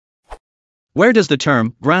Where does the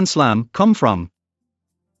term Grand Slam come from?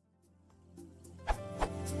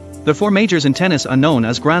 The four majors in tennis are known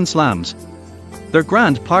as Grand Slams. Their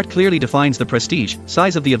grand part clearly defines the prestige,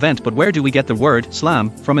 size of the event, but where do we get the word slam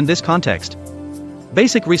from in this context?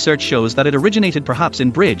 Basic research shows that it originated perhaps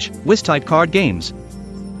in bridge, whist-type card games.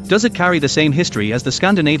 Does it carry the same history as the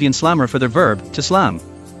Scandinavian slammer for their verb, to slam?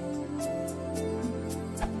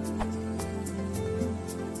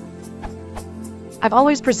 I've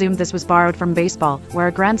always presumed this was borrowed from baseball, where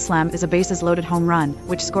a grand slam is a bases-loaded home run,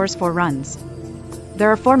 which scores 4 runs.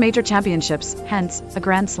 There are 4 major championships, hence, a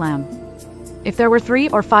grand slam. If there were 3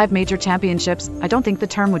 or 5 major championships, I don't think the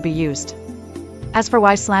term would be used. As for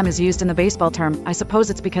why slam is used in the baseball term, I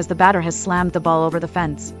suppose it's because the batter has slammed the ball over the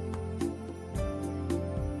fence.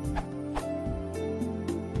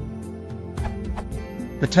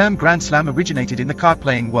 The term Grand Slam originated in the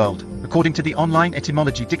card-playing world, according to the online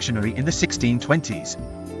etymology dictionary in the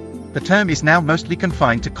 1620s. The term is now mostly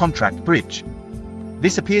confined to contract bridge.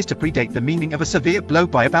 This appears to predate the meaning of a severe blow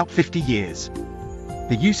by about 50 years.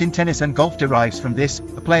 The use in tennis and golf derives from this.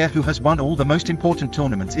 A player who has won all the most important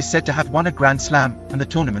tournaments is said to have won a Grand Slam, and the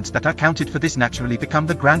tournaments that are counted for this naturally become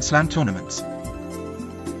the Grand Slam tournaments.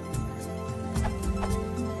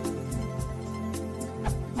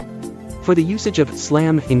 For the usage of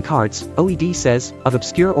slam in cards, OED says, of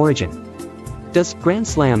obscure origin. Does Grand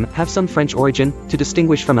Slam have some French origin, to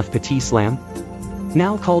distinguish from a petit slam?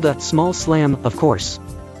 Now called a small slam, of course.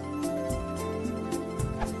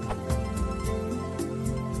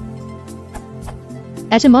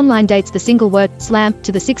 Etymonline dates the single word slam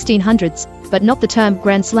to the 1600s, but not the term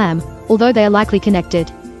Grand Slam, although they are likely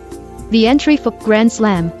connected. The entry for Grand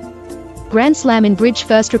Slam. Grand Slam in bridge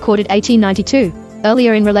first recorded 1892,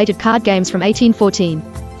 earlier in related card games from 1814.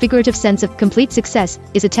 Figurative sense of complete success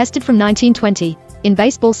is attested from 1920, in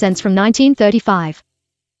baseball sense from 1935.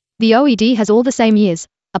 The OED has all the same years,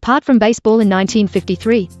 apart from baseball in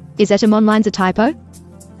 1953. Is Etymonlines a typo?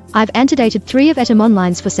 I've antedated 3 of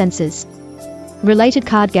Etymonlines for senses. Related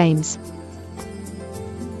card games.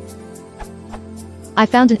 I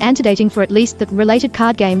found an antedating for at least the related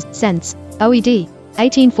card games sense, OED,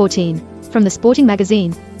 1814, from the Sporting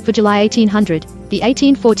Magazine, for July 1800, the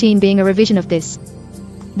 1814 being a revision of this.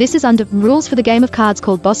 This is under Rules for the Game of Cards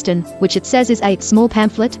called Boston, which it says is a small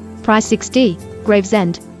pamphlet, price 6d,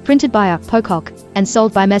 Gravesend, printed by a Pocock, and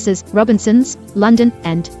sold by Messrs. Robinsons, London,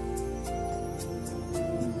 and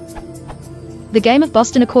The Game of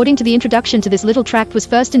Boston, according to the introduction to this little tract, was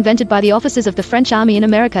first invented by the officers of the French army in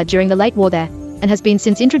America during the late war there, and has been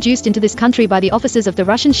since introduced into this country by the officers of the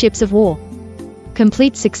Russian ships of war.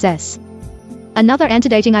 Complete success. Another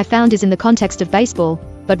antedating I found is in the context of baseball,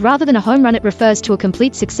 but rather than a home run it refers to a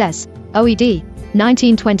complete success, OED,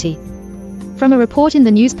 1920. From a report in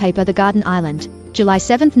the newspaper The Garden Island, July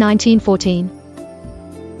 7, 1914.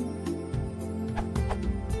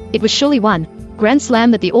 It was surely one Grand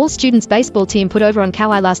Slam that the all-students baseball team put over on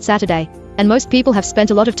Kauai last Saturday, and most people have spent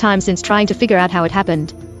a lot of time since trying to figure out how it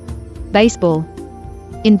happened. Baseball.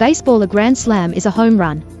 In baseball, a Grand Slam is a home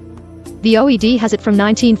run. The OED has it from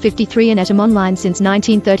 1953 and Etymonline since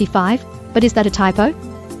 1935, but is that a typo?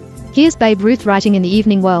 Here's Babe Ruth writing in the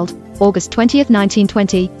Evening World, August 20,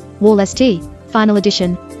 1920, Wall St. Final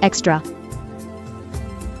edition, extra.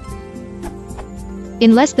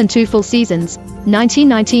 In less than 2 full seasons,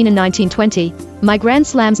 1919 and 1920, my Grand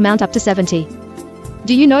Slams mount up to 70.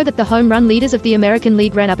 Do you know that the home run leaders of the American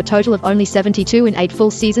League ran up a total of only 72 in 8 full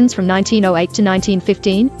seasons from 1908 to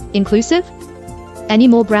 1915, inclusive? Any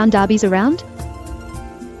more Brown Derbies around?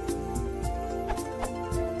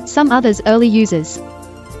 Some others early users.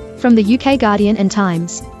 From the UK Guardian and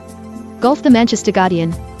Times. Golf: The Manchester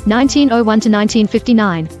Guardian, 1901 to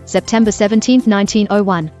 1959, September 17,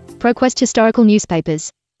 1901. ProQuest Historical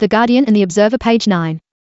Newspapers, The Guardian and The Observer, page 9.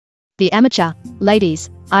 The Amateur, Ladies,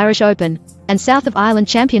 Irish Open, and South of Ireland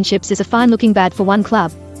Championships is a fine-looking bad for one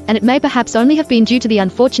club, and it may perhaps only have been due to the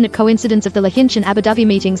unfortunate coincidence of the Lahinch and Abu Dhabi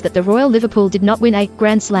meetings that the Royal Liverpool did not win a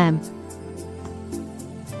Grand Slam.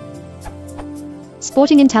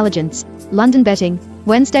 Sporting Intelligence, London Betting,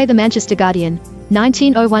 Wednesday. The Manchester Guardian,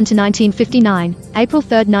 1901 to 1959, April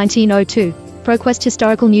 3, 1902. ProQuest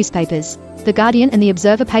Historical Newspapers, The Guardian and The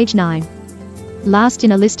Observer, page 9. Last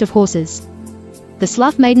in a list of horses. The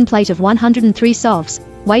Slough Maiden Plate of 103 sovs,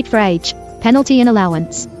 weight for age, penalty and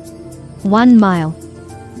allowance. 1 mile.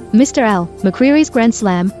 Mr. L. McCreary's Grand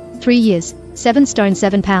Slam, 3 years, 7 stone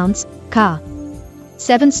 7 pounds, car.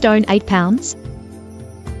 7 stone 8 pounds.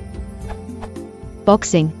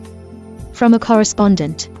 Boxing. From a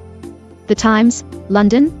correspondent. The Times,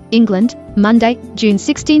 London, England, Monday, June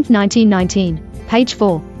 16, 1919, page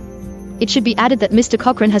 4. It should be added that Mr.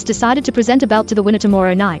 Cochrane has decided to present a belt to the winner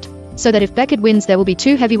tomorrow night, so that if Beckon wins there will be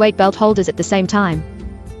 2 heavyweight belt holders at the same time.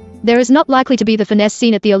 There is not likely to be the finesse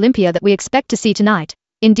seen at the Olympia that we expect to see tonight.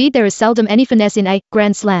 Indeed, there is seldom any finesse in a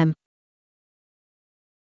Grand Slam.